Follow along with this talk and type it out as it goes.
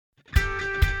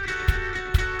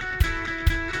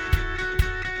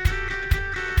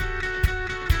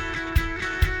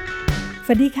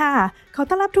วัสดีค่ะขอ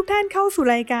ต้อนรับทุกท่านเข้าสู่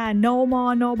รายการ No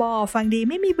More No Ball ฟังดี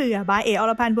ไม่มีเบื่อบายอ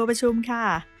รพันธ์บัวประชุมค่ะ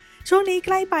ช่วงนี้ใก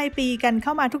ล้ปลายปีกันเข้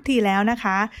ามาทุกทีแล้วนะค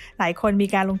ะหลายคนมี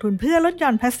การลงทุนเพื่อลดหย่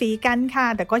อนภาษีกันค่ะ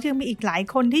แต่ก็ยังมีอีกหลาย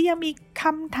คนที่ยังมีค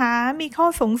ำถามมีข้อ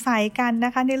สงสัยกันน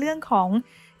ะคะในเรื่องของ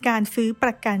การซื้อป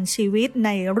ระกันชีวิตใน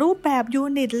รูปแบบ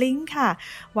Unit Link ค่ะ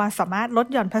ว่าสามารถลด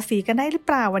หย่อนภาษีกันได้หรือเ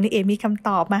ปล่าวันนี้มีคำต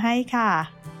อบมาให้ค่ะ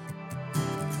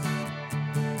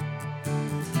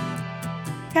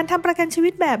การทำประกันชีวิ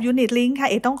ตแบบ Unit Link ค่ะ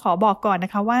ต้องขอบอกก่อนน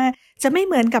ะคะว่าจะไม่เ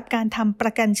หมือนกับการทำปร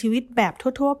ะกันชีวิตแบบ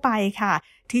ทั่วๆไปค่ะ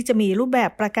ที่จะมีรูปแบบ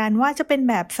ประกันว่าจะเป็น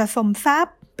แบบสะสมทรัพ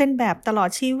ย์เป็นแบบตลอด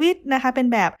ชีวิตนะคะเป็น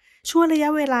แบบชั่วระยะ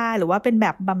เวลาหรือว่าเป็นแบ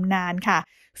บบำนาญค่ะ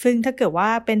ซึ่งถ้าเกิดว่า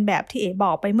เป็นแบบที่บ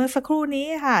อกไปเมื่อสักครู่นี้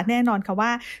ค่ะแน่นอนค่ะว่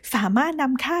าสามารถน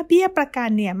ำค่าเบี้ยประกัน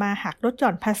เนี่ยมาหักลดหย่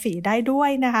อนภาษีได้ด้วย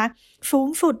นะคะสูง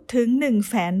สุดถึง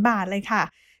 100,000 บาทเลยค่ะ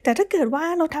แต่ถ้าเกิดว่า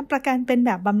เราทำประกันเป็นแ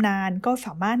บบบำนาญก็ส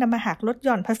ามารถนำมาหักลดห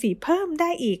ย่อนภาษีเพิ่มได้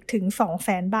อีกถึง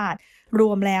 200,000 บาทร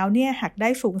วมแล้วเนี่ยหักได้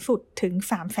สูงสุดถึง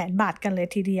 300,000 บาทกันเลย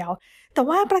ทีเดียวแต่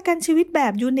ว่าประกันชีวิตแบ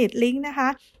บ Unit Link นะคะ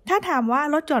ถ้าถามว่า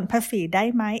ลดหย่อนภาษีได้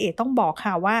ไหมต้องบอก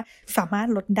ค่ะว่าสามารถ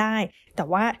ลดได้แต่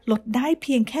ว่าลดได้เ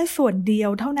พียงแค่ส่วนเดียว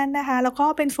เท่านั้นนะคะแล้วก็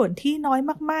เป็นส่วนที่น้อย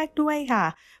มากๆด้วยค่ะ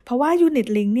เพราะว่า Unit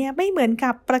Link เนี่ยไม่เหมือน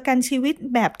กับประกันชีวิต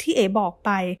แบบที่บอกไ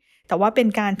ปแต่ว่าเป็น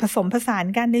การผสมผสาน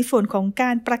กันในส่วนของก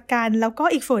ารประกันแล้วก็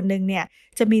อีกส่วนหนึ่งเนี่ย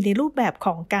จะมีในรูปแบบข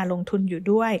องการลงทุนอยู่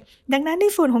ด้วยดังนั้นใน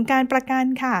ส่วนของการประกัน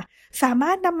ค่ะสาม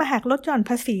ารถนำมาหักลดหย่อน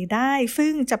ภาษีได้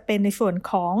ซึ่งจะเป็นในส่วน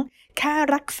ของค่า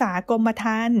รักษากรมธร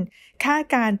รม์ค่า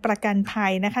การประกันภั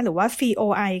ยนะคะหรือว่า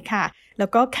COI ค่ะแล้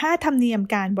วก็ค่าธรรมเนียม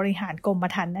การบริหารกรม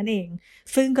ธรรม์นั่นเอง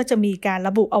ซึ่งก็จะมีการร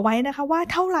ะบุเอาไว้นะคะว่า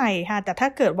เท่าไหร่ค่ะแต่ถ้า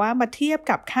เกิดว่ามาเทียบ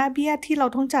กับค่าเบี้ยที่เรา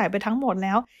ต้องจ่ายไปทั้งหมดแ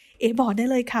ล้วบอกได้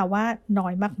เลยค่ะว่าน้อ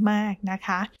ยมากๆนะค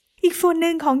ะอีกส่วนห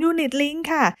นึ่งของ Unit Link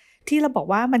ค่ะที่เราบอก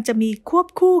ว่ามันจะมีควบ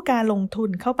คู่การลงทุน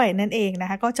เข้าไปนั่นเองนะ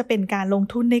คะก็จะเป็นการลง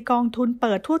ทุนในกองทุนเ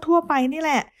ปิดทั่วๆไปนี่แ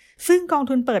หละซึ่งกอง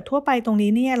ทุนเปิดทั่วไปตรง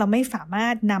นี้เนี่ยเราไม่สามา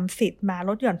รถนำสิทธิ์มาล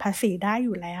ดหย่อนภาษีได้อ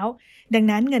ยู่แล้วดัง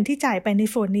นั้นเงินที่จ่ายไปใน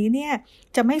ส่วนนี้เนี่ย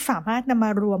จะไม่สามารถนำม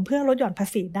ารวมเพื่อลดหย่อนภา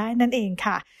ษีได้นั่นเอง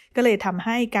ค่ะก็เลยทำใ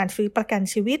ห้การซื้อประกัน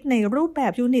ชีวิตในรูปแบ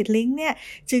บ Unit Link เนี่ย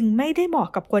จึงไม่ได้เหมาะ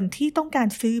กับคนที่ต้องการ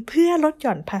ซื้อเพื่อลดห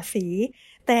ย่อนภาษี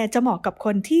แต่จะเหมาะกับค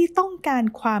นที่ต้องการ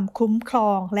ความคุ้มคร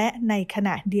องและในขณ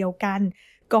ะเดียวกัน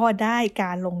ก็ได้ก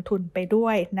ารลงทุนไปด้ว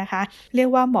ยนะคะเรียก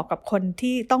ว่าเหมาะกับคน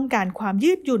ที่ต้องการความ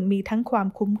ยืดหยุ่นมีทั้งความ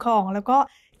คุ้มครองแล้วก็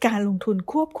การลงทุน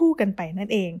ควบคู่กันไปนั่น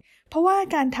เองเพราะว่า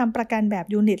การทำประกันแบบ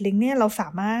Unit Link เนี่ยเราสา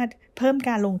มารถเพิ่มก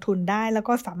ารลงทุนได้แล้ว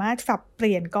ก็สามารถสับเป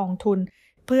ลี่ยนกองทุน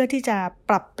เพื่อที่จะ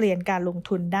ปรับเปลี่ยนการลง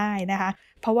ทุนได้นะคะ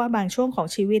เพราะว่าบางช่วงของ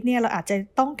ชีวิตเนี่ยเราอาจจะ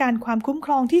ต้องการความคุ้มค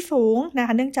รองที่สูงนะค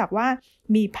ะเนื่องจากว่า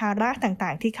มีภาระต่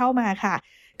างๆที่เข้ามาค่ะ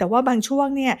แต่ว่าบางช่วง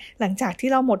เนี่ยหลังจากที่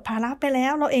เราหมดภาระไปแล้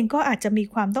วเราเองก็อาจจะมี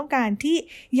ความต้องการที่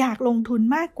อยากลงทุน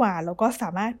มากกว่าแล้วก็สา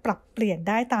มารถปรับเปลี่ยน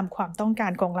ได้ตามความต้องกา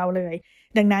รของเราเลย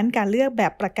ดังนั้นการเลือกแบ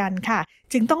บประกันค่ะ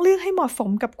จึงต้องเลือกให้เหมาะส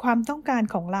มกับความต้องการ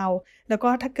ของเราแล้วก็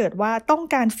ถ้าเกิดว่าต้อง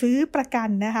การซื้อประกัน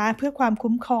นะคะเพื่อความ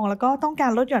คุ้มครองแล้วก็ต้องกา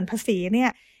รลดหย่อนภาษีเนี่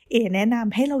ยแนะน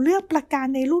ำให้เราเลือกประกัน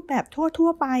ในรูปแบบทั่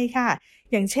วๆไปค่ะ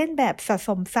อย่างเช่นแบบสะส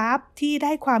มทรัพย์ที่ไ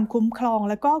ด้ความคุ้มครอง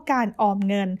แล้วก็การออม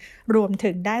เงินรวมถึ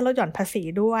งได้ลดหย่อนภาษี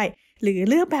ด้วยหรือ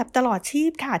เลือกแบบตลอดชี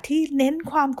พค่ะที่เน้น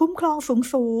ความคุ้มครอง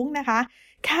สูงๆนะคะ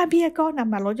ค่าเบี้ยก็น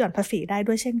ำมาลดหย่อนภาษีได้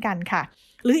ด้วยเช่นกันค่ะ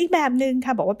หรืออีกแบบนึงค่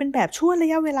ะบอกว่าเป็นแบบชั่วระ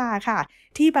ยะเวลาค่ะ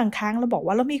ที่บางครั้งเราบอก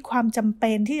ว่าเรามีความจำเ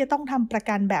ป็นที่จะต้องทำประ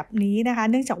กันแบบนี้นะคะ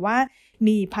เนื่องจากว่า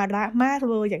มีภาระมาก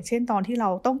เลยอย่างเช่นตอนที่เรา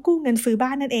ต้องกู้เงินซื้อบ้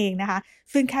านนั่นเองนะคะ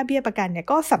ซึ่งค่าเบี้ยประกันเนี่ย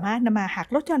ก็สามารถนำมาหัก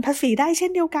ลดหย่อนภาษีได้เช่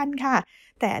นเดียวกันค่ะ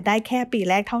แต่ได้แค่ปี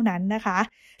แรกเท่านั้นนะคะ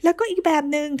แล้วก็อีกแบบ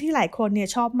นึงที่หลายคนเนี่ย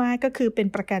ชอบมากก็คือเป็น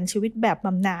ประกันชีวิตแบบบ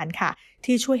ำนาญค่ะ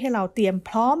ที่ช่วยให้เราเตรียมพ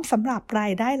ร้อมสำหรับรา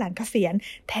ยได้หลังเกษียณ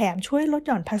แถมช่วยลดห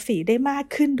ย่อนภาษีได้มาก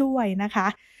ขึ้นด้วยนะคะ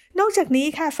นอกจากนี้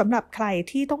ค่ะสำหรับใคร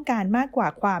ที่ต้องการมากกว่า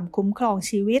ความคุ้มครอง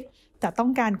ชีวิตแต่ต้อ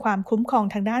งการความคุ้มครอง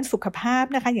ทางด้านสุขภาพ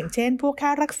นะคะอย่างเช่นพวกค่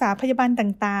ารักษาพยาบาล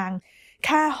ต่างๆ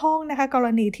ค่าห้องนะคะกร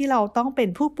ณีที่เราต้องเป็น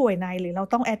ผู้ป่วยในหรือเรา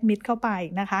ต้องแอดมิดเข้าไป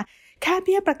นะคะค่าเ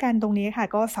บี้ยประกันตรงนี้ค่ะ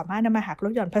ก็สามารถนำมาหักล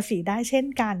ดหย่อนภาษีได้เช่น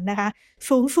กันนะคะ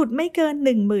สูงสุดไม่เกิน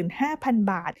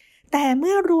 15,000 บาทแต่เ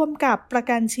มื่อรวมกับประ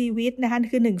กันชีวิตนะคะ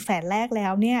คือ 100,000 แรกแล้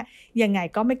วเนี่ยยังไง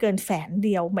ก็ไม่เกิน100,000 เ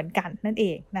ดียวเหมือนกันนั่นเอ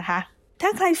งนะคะถ้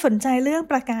าใครสนใจเรื่อง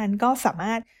ประกันก็สาม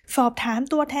ารถสอบถาม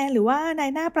ตัวแทนหรือว่านา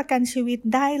ยหน้าประกันชีวิต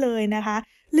ได้เลยนะคะ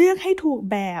เลือกให้ถูก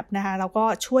แบบนะคะแล้วก็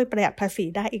ช่วยประหยัดภาษี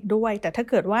ได้อีกด้วยแต่ถ้า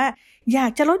เกิดว่าอยา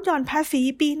กจะลดหย่อนภาษี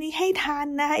ปีนี้ให้ทัน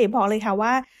นะคะบอกเลยค่ะ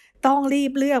ว่าต้องรี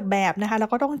บเลือกแบบนะคะแล้ว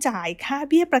ก็ต้องจ่ายค่า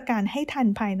เบี้ยประกันให้ทัน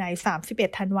ภายใน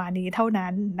31 ธันวาคมนี้เท่า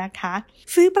นั้นนะคะ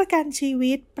ซื้อประกันชี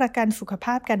วิตประกันสุขภ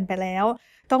าพกันไปแล้ว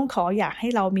ต้องขออยากให้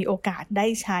เรามีโอกาสได้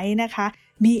ใช้นะคะ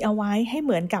มีเอาไว้ให้เ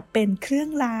หมือนกับเป็นเครื่อง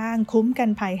รางคุ้มกัน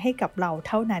ภัยให้กับเราเ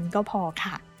ท่านั้นก็พอ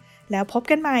ค่ะแล้วพบ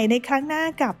กันใหม่ในครั้งหน้า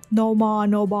กับ No More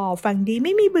No Ball ฟังดีไ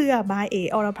ม่มีเบื่อบาย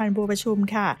อรพันธ์บัวประชุม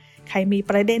ค่ะใครมี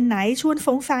ประเด็นไหนชวนส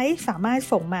งสัยสามารถ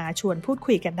ส่งมาชวนพูด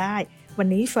คุยกันได้วัน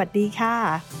นี้สวัสดีค่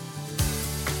ะ